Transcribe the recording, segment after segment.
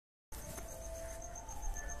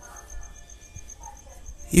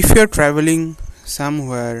If you're traveling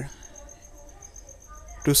somewhere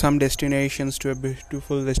to some destinations, to a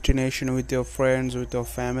beautiful destination with your friends, with your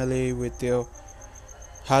family, with your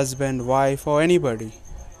husband, wife, or anybody,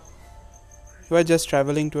 you are just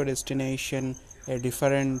traveling to a destination, a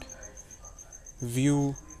different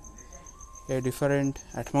view, a different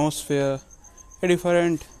atmosphere, a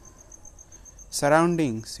different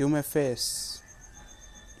surroundings you may face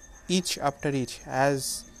each after each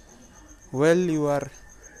as well you are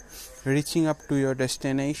reaching up to your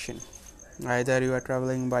destination. Either you are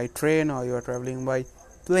traveling by train or you are traveling by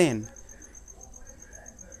plane,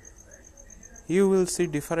 you will see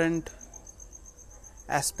different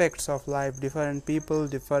aspects of life, different people,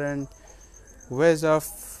 different ways of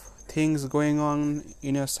things going on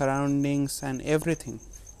in your surroundings and everything.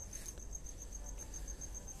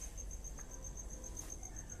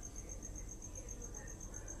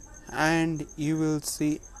 And you will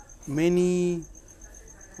see many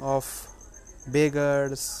of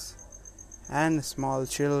beggars and small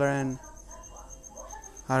children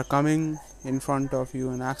are coming in front of you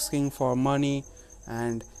and asking for money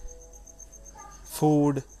and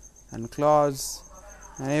food and clothes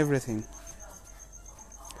and everything,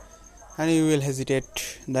 and you will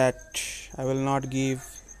hesitate that I will not give.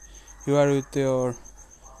 You are with your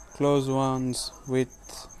close ones, with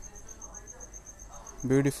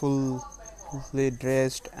beautifully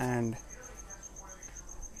dressed, and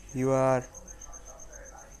you are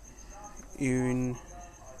in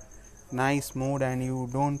nice mood and you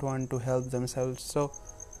don't want to help themselves. So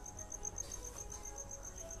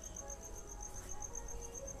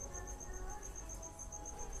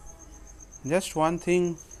just one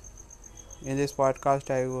thing in this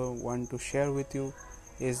podcast I want to share with you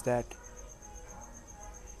is that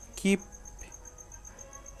keep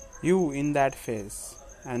you in that phase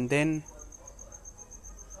and then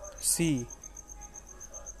see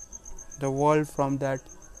the world from that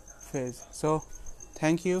phase. So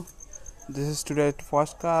thank you. This is today's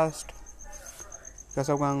podcast.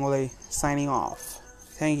 Kasab Ganguly signing off.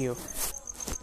 Thank you.